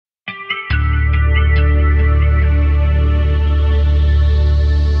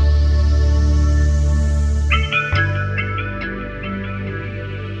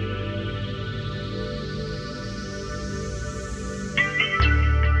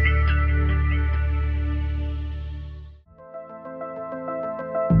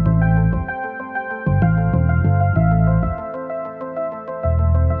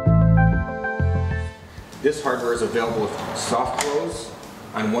This hardware is available with soft close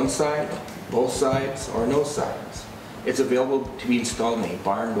on one side, both sides, or no sides. It's available to be installed in a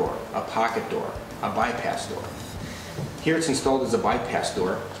barn door, a pocket door, a bypass door. Here it's installed as a bypass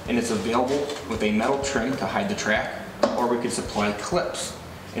door, and it's available with a metal trim to hide the track, or we could supply clips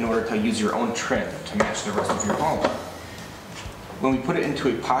in order to use your own trim to match the rest of your home. When we put it into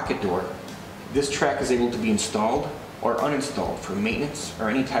a pocket door, this track is able to be installed or uninstalled for maintenance or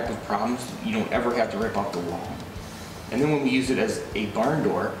any type of problems. You don't ever have to rip out the wall. And then when we use it as a barn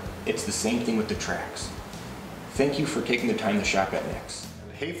door, it's the same thing with the tracks. Thank you for taking the time to shop at Nick's.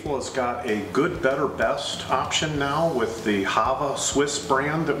 Hayfel has got a good, better, best option now with the Hava Swiss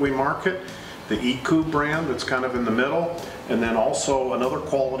brand that we market, the EQ brand that's kind of in the middle, and then also another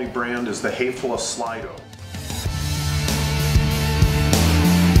quality brand is the Hayfel Slido.